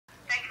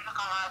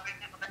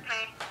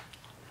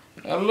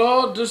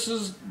Hello, this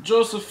is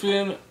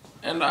Josephine,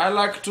 and I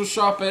like to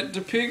shop at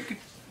the Pig.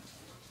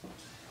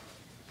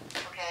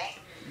 Okay.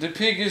 The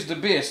Pig is the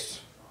best.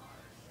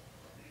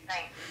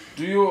 Thanks.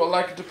 Do you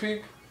like the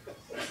Pig?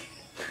 Of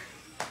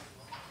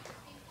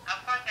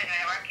course I do.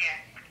 I work here.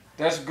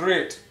 That's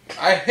great.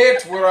 I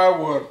hate where I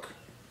work.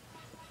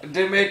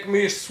 They make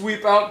me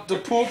sweep out the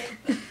poop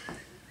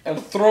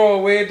and throw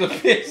away the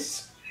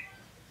piss.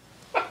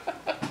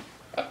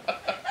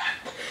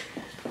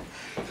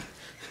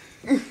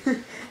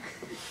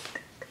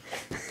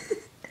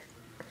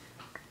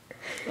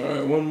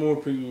 Alright, one more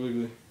Piggly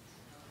Wiggly.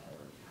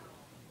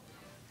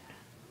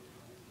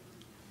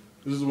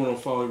 This is the one on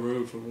Folly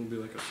Road, so I'm gonna be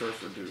like a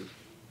surfer dude.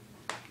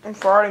 I'm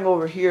farting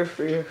over here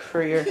for your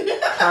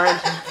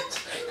kind.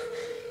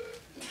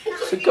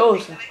 So it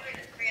goes.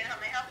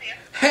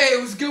 Hey,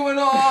 what's going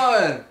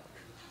on?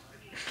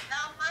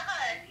 Not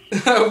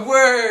much.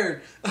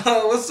 Word!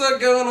 What's up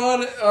going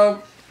on?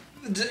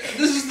 This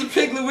is the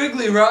Piggly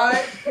Wiggly,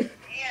 right?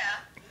 Yeah.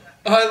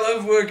 I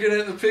love working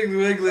at the Piggly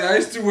Wiggly. I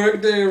used to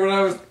work there when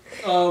I was,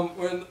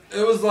 when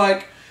it was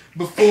like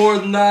before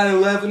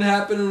 9/11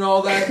 happened and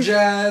all that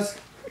jazz.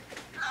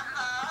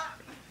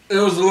 It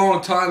was a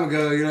long time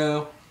ago, you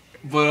know.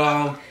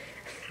 But,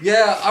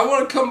 yeah, I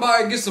want to come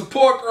by and get some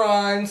pork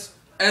rinds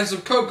and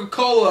some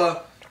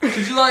Coca-Cola.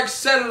 Could you, like,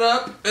 set it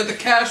up at the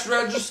cash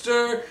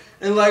register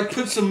and, like,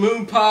 put some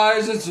moon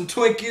pies and some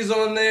Twinkies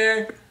on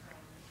there? We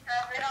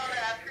don't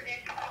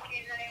produce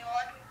cookies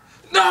anymore.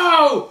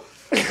 No!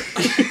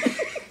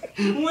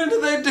 When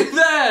did they do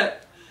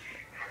that?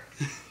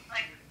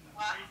 Like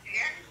last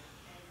year.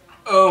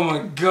 Oh my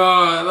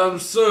god, I'm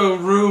so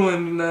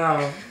ruined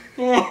now.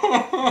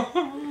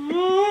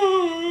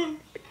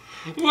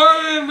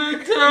 Why didn't they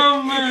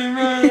tell me,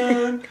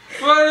 man?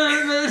 Why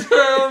didn't they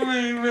tell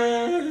me,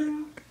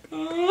 man?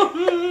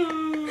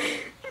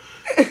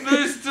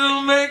 They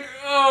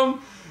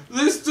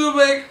still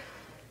make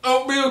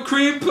oatmeal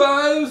cream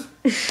pies?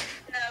 No,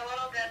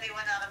 Little Debbie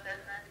went out of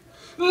business.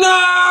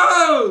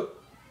 No!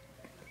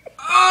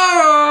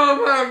 Oh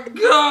my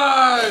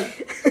god!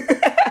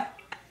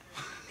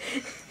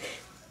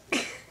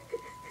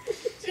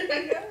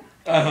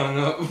 I don't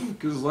know,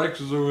 because Lex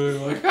was over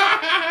there like,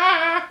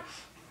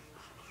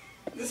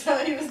 That's how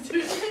he was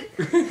doing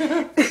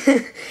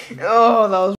it. Oh, that was